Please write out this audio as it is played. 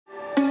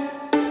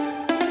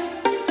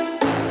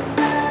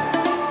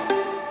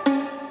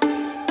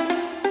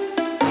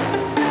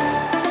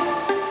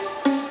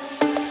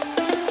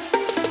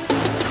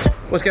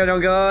What's going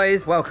on,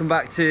 guys? Welcome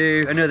back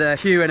to another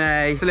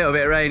Q&A. It's a little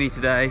bit rainy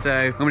today, so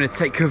I'm going to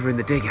take cover in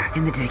the digger.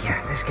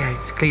 Let's go.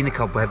 Let's clean the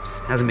cobwebs.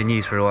 Hasn't been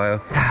used for a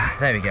while.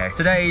 There we go.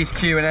 Today's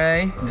Q&A.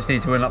 I just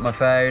need to unlock my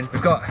phone.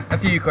 We've got a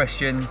few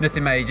questions,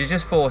 nothing major,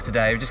 just 4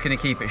 today. We're just going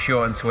to keep it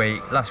short and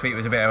sweet. Last week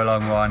was a bit of a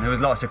long one. There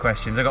was lots of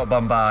questions. I got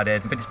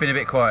bombarded, but it's been a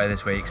bit quieter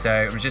this week,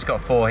 so we've just got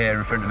 4 here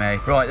in front of me.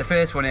 Right, the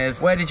first one is,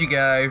 where did you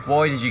go?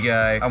 Why did you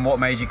go? And what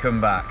made you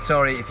come back?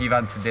 Sorry if you've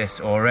answered this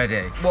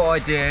already. What I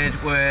did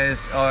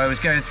was, I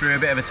was going through a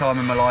bit of a time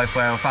in my life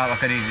where I felt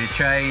like I needed a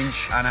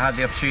change, and I had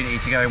the opportunity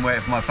to go and work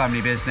for my family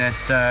business,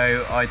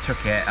 so I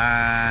took it,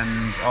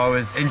 and I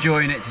was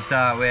enjoying it to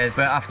start with,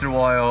 but after a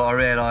while I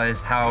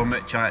realised how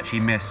much I actually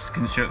miss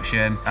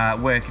construction,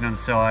 working on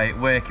site,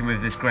 working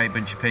with this great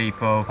bunch of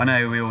people. I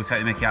know we all take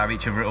the mickey out of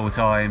each other at all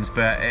times,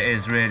 but it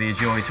is really a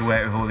joy to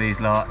work with all these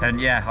lot, and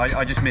yeah,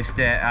 I just missed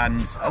it,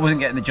 and I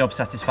wasn't getting the job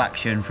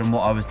satisfaction from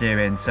what I was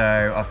doing,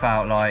 so I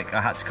felt like I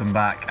had to come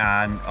back,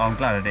 and I'm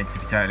glad I did, to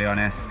be totally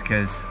honest,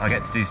 because I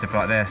get to do stuff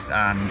like this,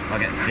 and I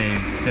get to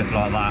do stuff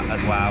like that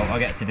as well. I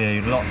get to do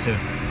lots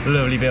of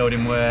lovely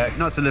building work.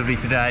 Not so lovely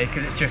today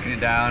because it's chucking it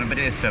down, but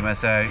it is summer,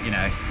 so you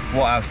know,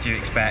 what else do you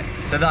expect?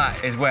 So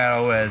that is where I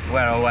was,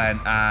 where I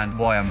went, and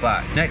why I'm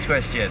back. Next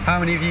question. How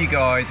many of you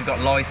guys have got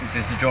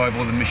licenses to drive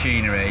all the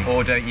machinery,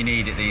 or don't you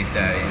need it these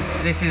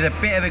days? This is a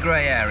bit of a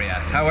grey area.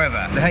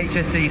 However, the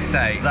HSC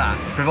state that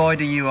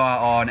providing you are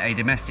on a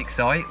domestic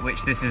site,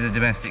 which this is a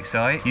domestic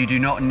site, you do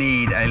not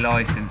need a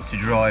license to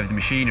drive the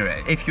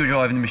machinery. If you're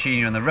driving the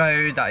machinery on the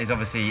road, that is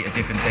obviously a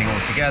different thing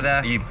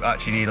altogether. You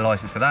actually need a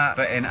license for that.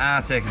 But in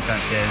our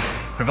circumstances,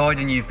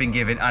 providing you've been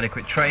given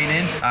adequate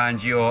training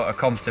and you're a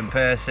competent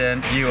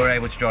person, you are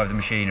able to drive the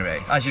machinery.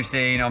 As you've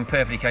seen, I'm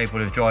perfectly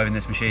capable of driving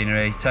this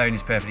machinery.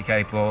 Tony's perfectly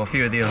capable. A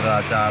few of the other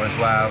lads are as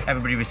well.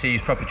 Everybody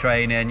receives proper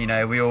training. You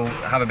know, we all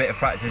have a bit of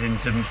practice in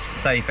some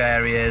safe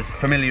areas.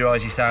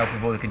 Familiarise yourself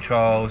with all the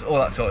controls, all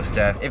that sort of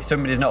stuff. If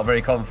somebody's not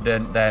very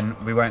confident, then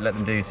we won't let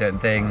them do certain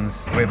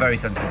things. We're very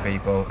sensible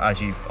people,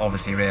 as you've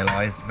obviously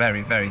realised.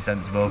 Very, very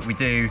sensible. We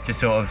do just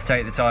sort of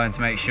take the time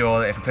to make sure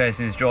that if a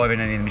person is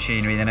driving any of the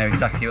machinery, they know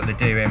exactly what they're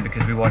doing,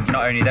 because we want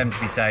not only them to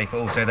be safe, but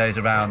also those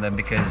around them,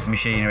 because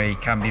machinery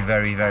can be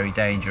very, very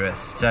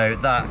dangerous. So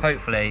that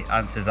hopefully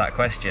answers that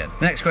question.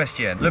 Next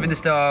question. Loving the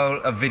style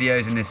of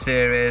videos in this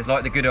series,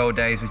 like the good old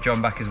days with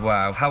John back as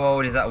well. How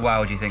old is that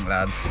wow, do you think,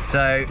 lads?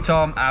 So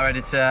Tom, our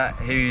editor,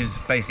 who's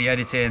basically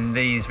editing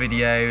these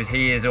videos,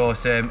 he is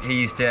awesome. He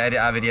used to edit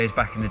our videos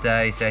back in the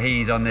day, so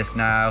he's on this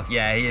now.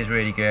 Yeah, he is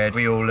really good.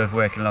 We all love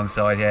working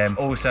alongside him.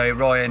 Also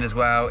Ryan as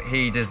well,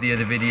 he does the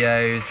other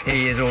videos.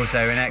 He is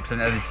also an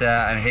excellent editor,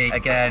 and he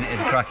again is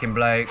a cracking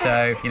bloke.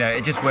 So you know,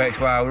 it just works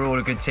well. We're all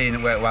a good team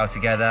that work well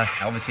together.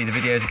 Obviously the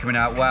videos are coming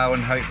out well,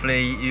 and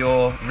hopefully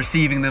you're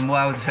receiving them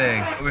well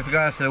too. With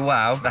regards to the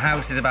wow, the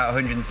house is about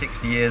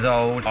 160 years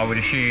old. I would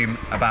assume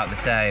about the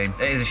same.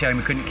 It is a shame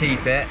we couldn't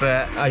keep it,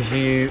 but as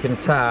you can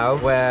tell,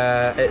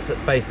 where it's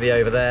basically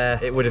over there,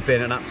 it would have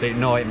been an absolute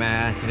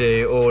nightmare to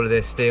do all of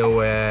this steel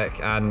work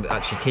and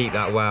actually keep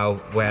that well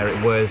where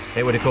it was.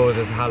 It would have caused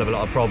us a hell of a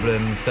lot of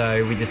problems,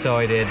 so we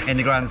decided, in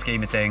the grand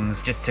scheme of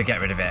things, just to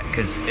get rid of it,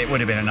 because it would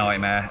have been a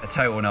nightmare, a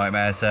total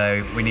nightmare,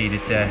 so we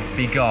needed to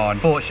be gone.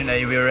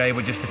 Fortunately, we were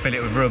able just to fill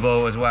it with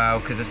rubble as well,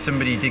 because if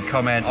somebody did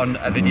comment on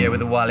a video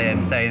with a well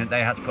in saying that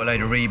they had to put a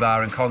load of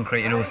rebar and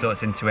concrete and all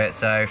sorts into it,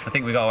 so I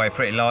think we got away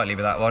pretty lightly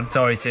with that one.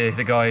 Sorry to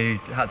the guy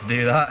who had to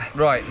do that.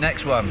 Right,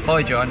 next one.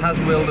 Hi John, has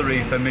Will the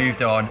roofer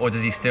moved on, or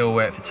does he still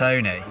work for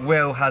Tony?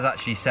 Will has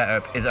actually set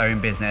up his own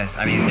business,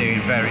 and he's doing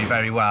very,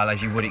 very well,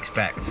 as you would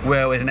expect.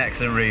 Will is an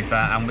excellent roofer,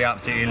 and we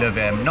absolutely love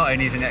him. Not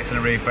only is he an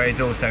excellent roofer,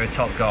 he's also a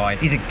top guy.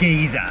 He's a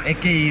geezer, a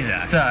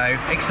geezer. So,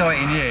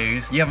 exciting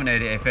news. You haven't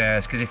heard it here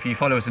first, because if you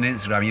follow us on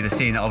Instagram, you'd have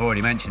seen that I've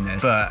already mentioned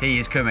this, but he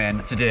is coming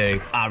to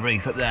do our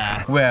roof up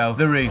there. Will,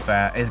 the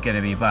roofer, is going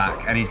to be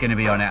back, and he's going to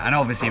be on it, and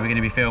obviously we're going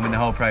to be filming the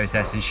whole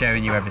process and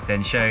showing you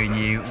everything, showing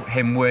you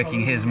him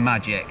working his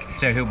magic.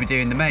 So he'll be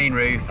doing the main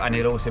roof, and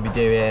he'll also be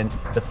doing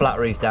the flat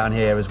roof down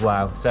here as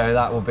well. So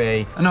that will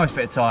be a nice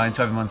bit of time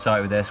to have him on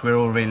site with us. We're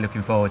all really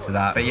looking forward to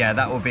that. But yeah,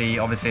 that will be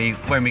obviously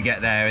when we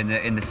get there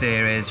in the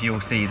series,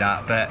 you'll see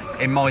that.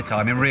 But in my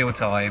time, in real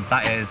time,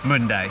 that is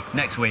Monday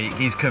next week.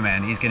 He's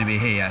coming, he's going to be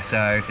here,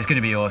 so it's going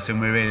to be awesome.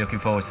 We're really looking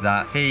forward to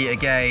that. He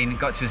again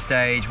got to a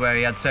stage where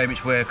he had so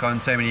much work on,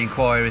 so many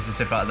inquiries and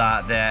stuff like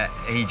that, that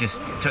he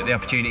just took the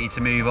opportunity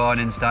to move on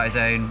and start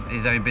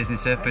his own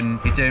business up, and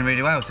he's doing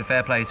really well, so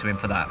fair play to him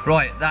for that.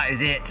 Right, that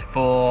is it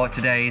for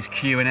today's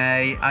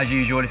Q&A. As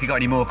usual, if you've got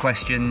any more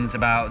questions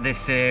about this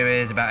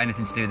series, about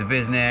anything to do with the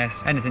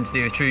business, anything to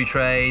do with True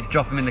Trade,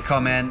 drop them in the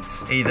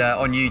comments, either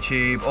on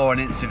YouTube or on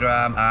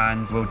Instagram,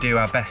 and we'll do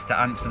our best to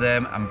answer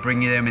them and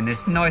bring you them in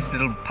this nice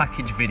little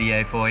package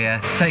video for you.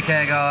 Take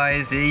care,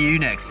 guys. See you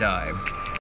next time.